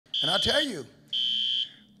And I tell you,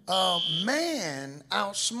 man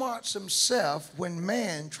outsmarts himself when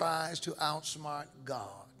man tries to outsmart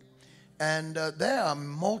God. And there are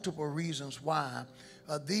multiple reasons why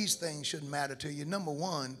these things shouldn't matter to you. Number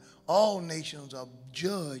one, all nations are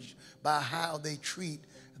judged by how they treat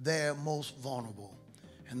their most vulnerable.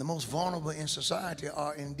 And the most vulnerable in society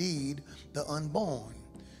are indeed the unborn.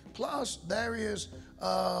 Plus, there is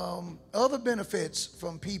other benefits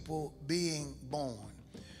from people being born.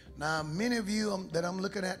 Now, many of you that I'm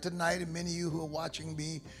looking at tonight, and many of you who are watching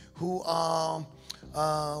me, who are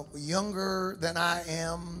younger than I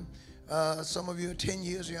am, some of you are 10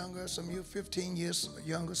 years younger, some of you are 15 years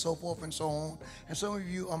younger, so forth and so on, and some of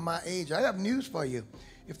you are my age. I have news for you.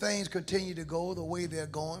 If things continue to go the way they're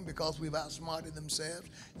going because we've outsmarted themselves,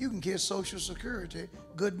 you can kiss Social Security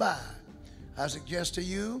goodbye. I suggest to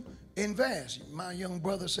you, invest. My young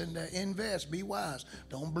brother said that, invest, be wise.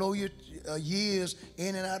 Don't blow your years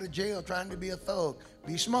in and out of jail trying to be a thug.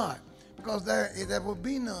 Be smart, because there will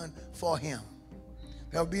be none for him.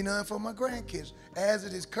 There will be none for my grandkids. As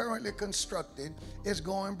it is currently constructed, it's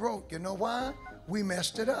going broke. You know why? We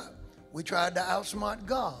messed it up. We tried to outsmart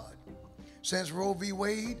God. Since Roe v.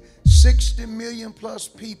 Wade, 60 million plus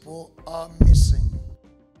people are missing.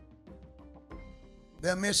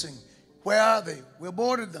 They're missing. Where are they? We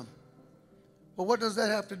aborted them. But what does that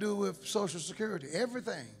have to do with Social Security?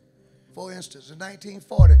 Everything. For instance, in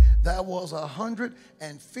 1940, there was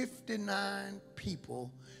 159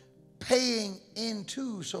 people paying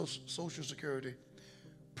into Social Security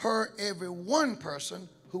per every one person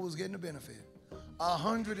who was getting a benefit.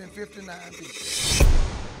 159 people.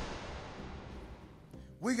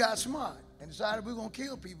 We got smart and decided we were going to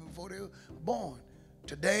kill people before they were born.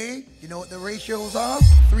 Today, you know what the ratios are?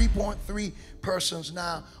 3.3 persons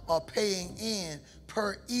now are paying in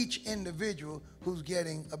per each individual who's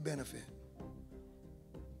getting a benefit.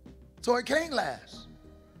 So it can't last.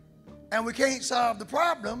 And we can't solve the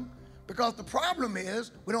problem because the problem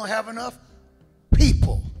is we don't have enough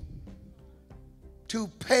people to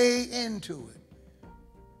pay into it.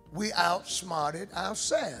 We outsmarted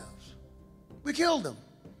ourselves. We killed them.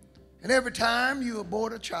 And every time you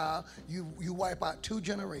abort a child, you wipe out 2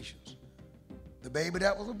 generations. The baby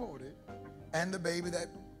that was aborted and the baby that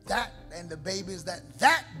babies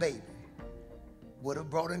that baby would have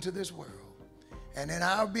brought into this world. And in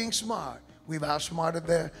our being smart, we've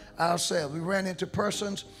outsmarted ourselves. We ran into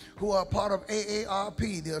persons who are part of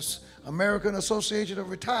AARP, the American Association of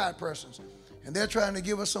Retired Persons. And they're trying to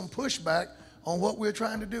give us some pushback on what we're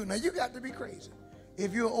trying to do. Now, you got to be crazy.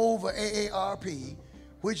 If you're over AARP,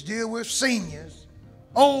 which deal with seniors,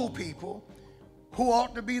 old people, who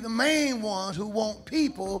ought to be the main ones who want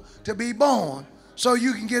people to be born so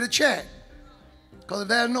you can get a check. Because if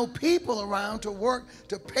there's no people around to work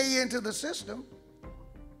to pay into the system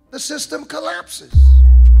collapses.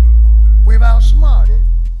 We've outsmarted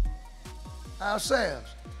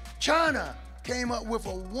ourselves. China came up with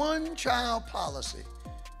a one-child policy,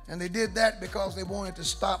 and they did that because they wanted to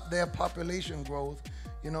stop their population growth.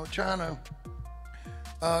 You know, China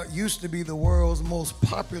used to be the world's most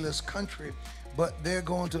populous country, but they're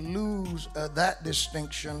going to lose that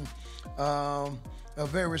distinction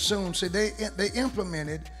very soon. See, they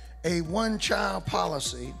implemented a one-child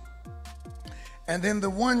policy, and then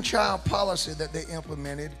the one-child policy that they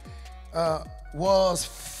implemented was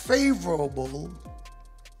favorable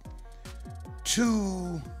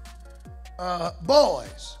to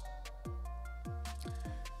boys.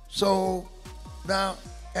 So now,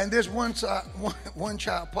 and this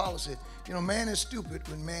one-child policy, you know, man is stupid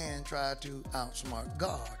when man tried to outsmart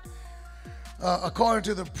God. According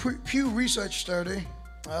to the Pew Research study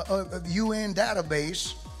of the UN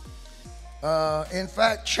database, in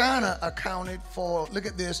fact, China accounted for, look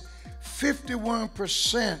at this,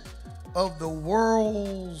 51% of the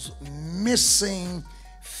world's missing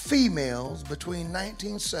females between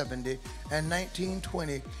 1970 and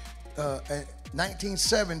 1920.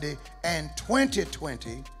 1970 and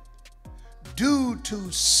 2020 due to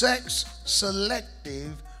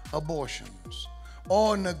sex-selective abortions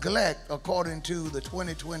or neglect, according to the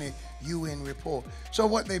 2020 UN report. So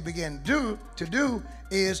what they began to do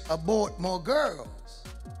is abort more girls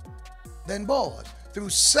than boys through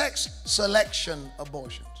sex selection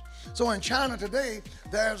abortions. So in China today,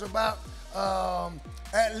 there's about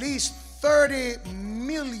at least 30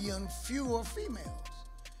 million fewer females.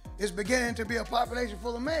 It's beginning to be a population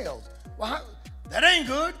full of males. Well, that ain't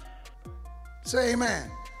good. Say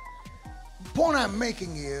amen. The point I'm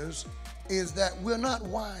making is that we're not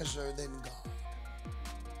wiser than God.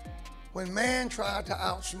 When man tried to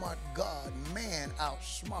outsmart God, man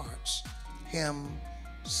outsmarts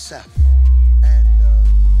himself.